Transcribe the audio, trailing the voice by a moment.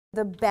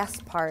The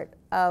best part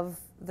of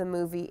the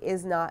movie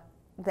is not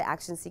the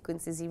action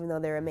sequences, even though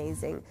they're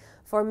amazing.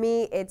 For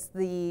me, it's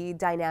the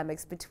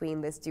dynamics between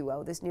this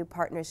duo, this new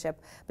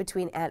partnership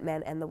between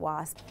Ant-Man and the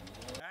Wasp.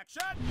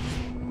 Action!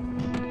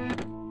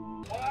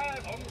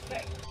 5 on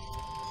set.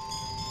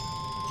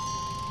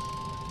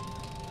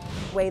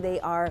 The way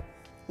they are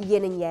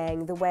yin and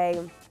yang, the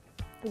way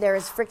there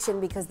is friction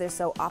because they're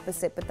so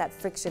opposite, but that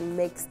friction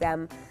makes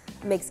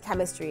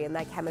chemistry, and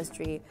that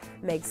chemistry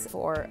makes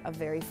for a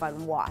very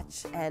fun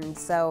watch. And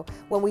so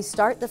when we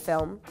start the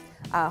film,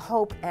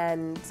 Hope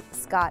and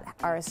Scott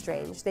are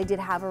estranged. They did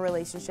have a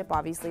relationship,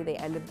 obviously. They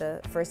ended the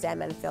first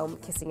Ant-Man film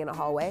kissing in a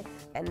hallway,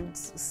 and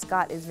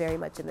Scott is very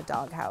much in the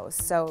doghouse.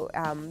 So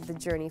the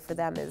journey for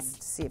them is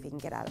to see if he can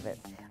get out of it.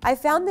 I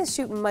found this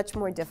shoot much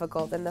more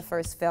difficult than the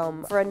first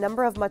film for a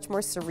number of much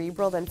more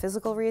cerebral than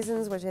physical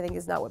reasons, which I think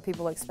is not what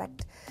people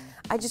expect.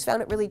 I just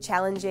found it really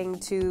challenging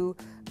to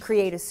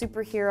create a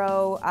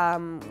superhero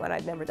when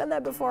I'd never done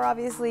that before,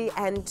 obviously,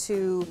 and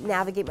to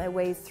navigate my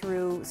way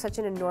through such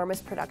an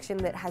enormous production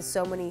that has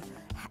so many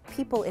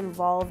people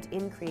involved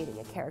in creating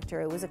a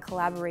character. It was a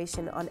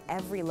collaboration on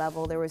every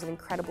level. There was an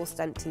incredible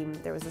stunt team,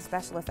 there was a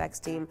special effects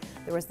team,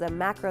 there was the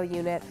macro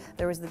unit,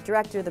 there was the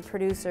director, the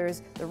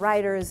producers, the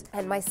writers,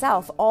 and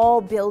myself,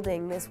 all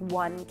building this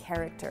one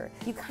character.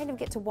 You kind of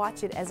get to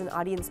watch it as an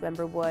audience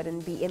member would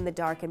and be in the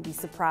dark and be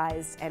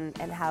surprised and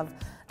have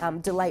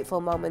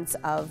delightful moments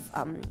of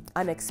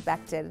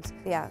unexpected,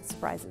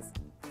 surprises.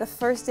 The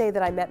first day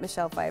that I met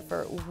Michelle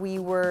Pfeiffer, we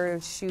were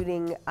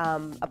shooting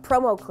a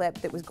promo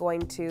clip that was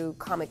going to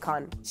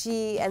Comic-Con.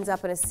 She ends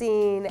up in a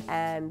scene,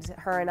 and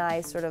her and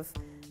I sort of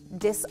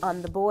diss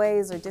on the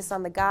boys or diss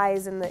on the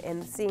guys in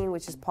the scene,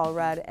 which is Paul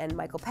Rudd and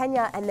Michael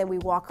Pena, and then we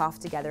walk off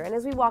together. And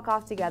as we walk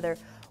off together,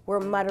 we're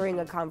muttering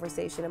a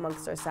conversation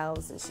amongst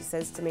ourselves, and she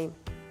says to me,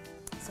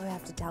 "So you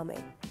have to tell me,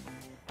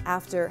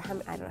 after,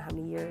 I don't know how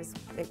many years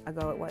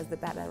ago it was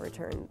that Batman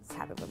Returns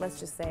happened, but let's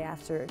just say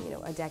after,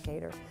 a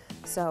decade or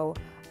so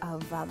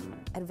of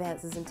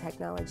advances in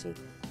technology,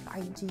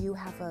 do you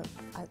have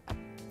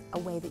a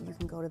way that you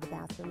can go to the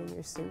bathroom in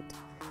your suit?"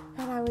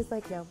 And I was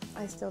like, "No,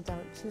 I still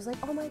don't." She was like,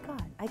 "Oh my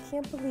God, I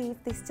can't believe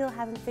they still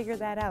haven't figured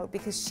that out,"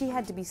 because she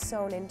had to be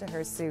sewn into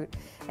her suit,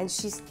 and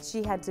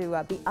she had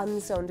to be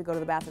unsewn to go to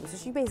the bathroom, so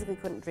she basically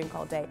couldn't drink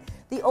all day.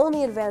 The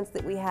only advance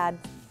that we had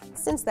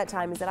since that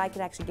time is that I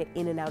could actually get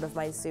in and out of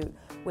my suit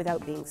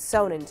without being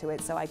sewn into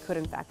it, so I could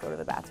in fact go to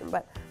the bathroom,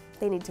 but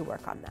they need to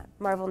work on that.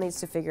 Marvel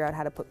needs to figure out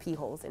how to put pee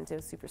holes into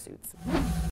super suits.